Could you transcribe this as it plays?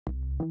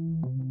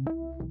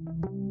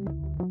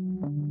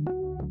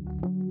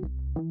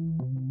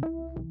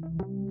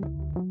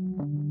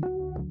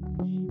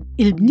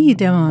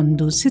Il-bniedem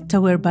għandu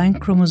 46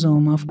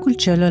 kromosoma f'kull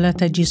ċellola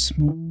ta'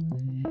 ġismu.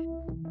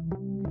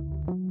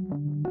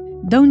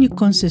 Dawn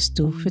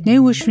jikkonsistu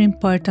f'22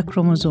 part ta'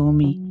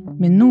 kromosomi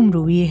minn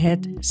numru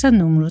 1 sa'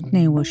 numru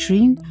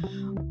 22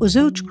 u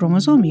żewġ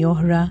kromosomi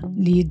oħra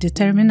li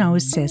jiddeterminaw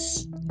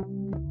is-sess.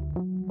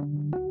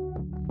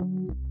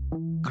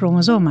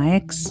 Kromosoma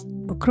X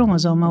u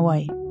kromosoma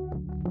Y.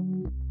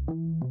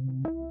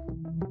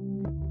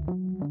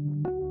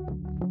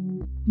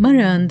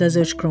 Mara għandha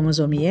żewġ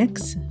kromosomi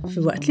X,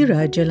 filwaqt li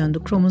raġel għandu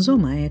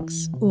kromosoma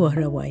X u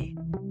oħra Y.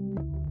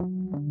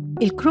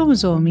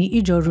 Il-kromosomi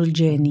iġorru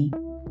l-ġeni.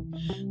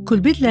 Kull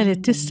bidla li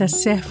tista'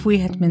 sseħħ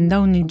f'wieħed minn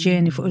dawn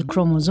il-ġeni fuq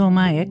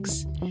il-kromosoma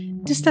X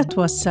tista'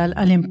 twassal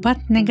għal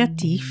impatt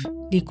negattiv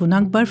li jkun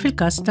akbar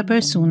fil-każ ta'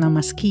 persuna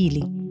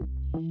maskili.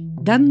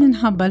 Dan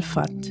minħabba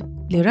l-fatt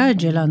li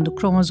raġel għandu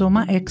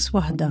kromosoma X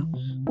waħda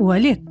u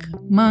għalhekk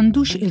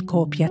m'għandux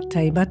il-kopja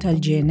tajba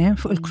tal-ġene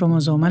fuq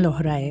il-kromosoma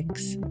l-oħra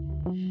X.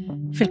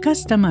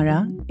 Fil-każ ta'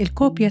 mara,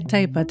 il-kopja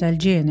tajba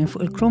tal-ġene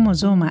fuq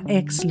il-kromosoma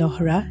X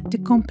l-oħra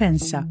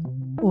tikkompensa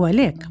u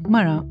għalhekk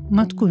mara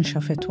ma tkunx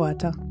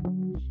affettwata.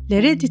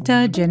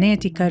 L-eredità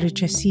ġenetika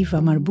reċessiva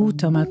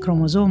marbuta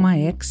mal-kromosoma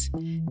X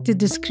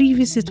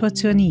tiddeskrivi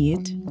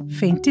sitwazzjonijiet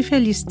fejn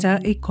tifel jista'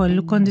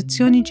 jkollu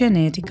kondizzjoni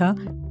ġenetika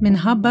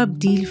minħabba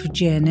bdil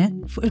f'ġene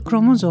fuq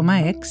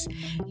il-kromosoma X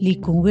li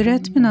jkun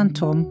wired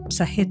mingħand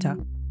b'saħħitha.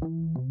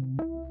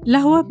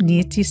 L-aħwa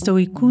bniet jistgħu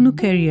jkunu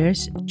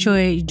carriers,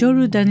 ċoe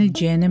jġorru dan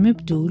il-ġene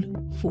mibdul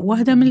fuq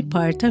waħda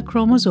mill-part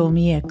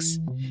tal-kromosomi X,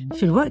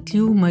 filwaqt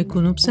li huma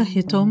jkunu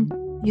b'saħħithom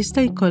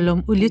jista'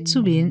 jkollhom ulied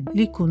subien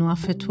li jkunu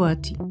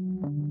affettwati.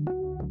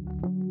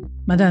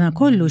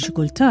 Madankollu xi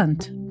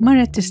kultant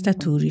mara tista'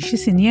 turi xi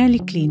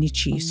sinjali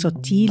kliniċi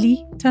sottili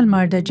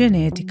tal-marda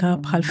ġenetika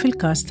bħal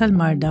fil-każ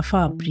tal-marda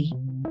Fabry.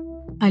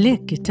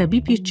 Għalhekk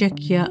it-tabib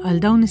jiċċekkja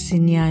għal dawn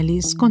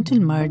is-sinjali skont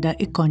il-marda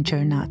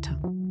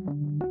ikkonċernata.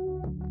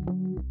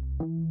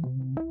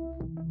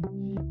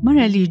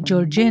 Mara li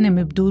jġorr ġene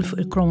mibdul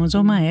fuq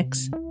il-kromosoma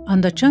X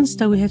għandha ċans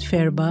ta' wieħed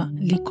f'4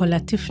 li jkollha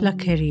tifla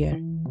carrier.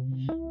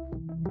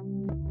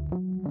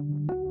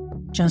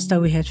 ċans ta'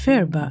 wieħed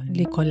f'4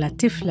 li jkollha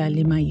tifla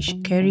li mhijiex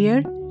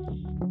carrier,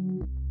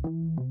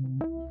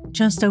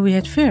 ċans ta'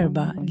 wieħed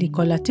f'4 li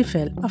jkollha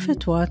tifel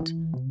affettwat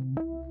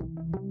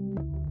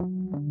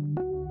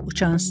u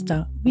ċans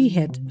ta'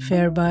 wieħed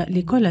f'4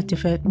 li jkollha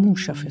tifel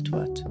mhux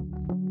affettwat.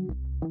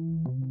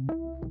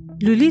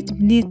 L-ulied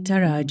bniet ta'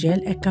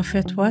 raġel hekk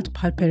affettwat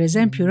bħal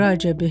pereżempju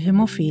raġel bi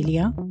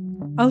hemofilja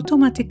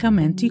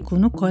awtomatikament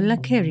jkunu kollha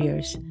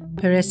carriers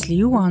peress li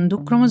hu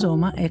għandu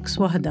kromosoma X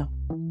waħda.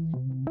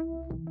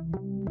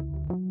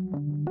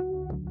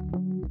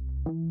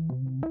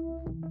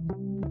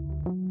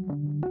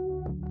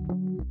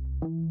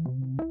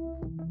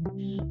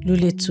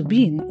 L-ulied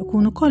subien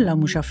ikunu kollha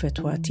mhux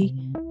affettwati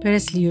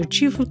peress li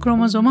jirċievu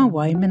l-kromosoma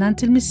Y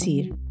mingħand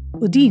il-missier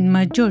u din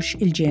ma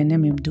jġorrx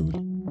il-ġene mibdul.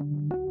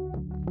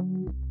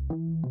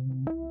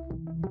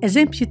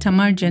 Eżempji ta'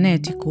 mar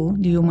ġenetiku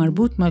li hu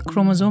marbut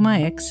mal-kromosoma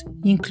X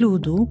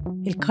jinkludu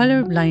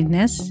il-color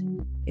blindness,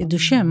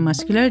 id-Duchenne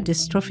muscular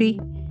dystrophy,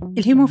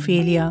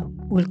 il-hemofilja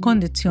u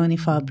l-kondizzjoni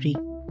Fabry.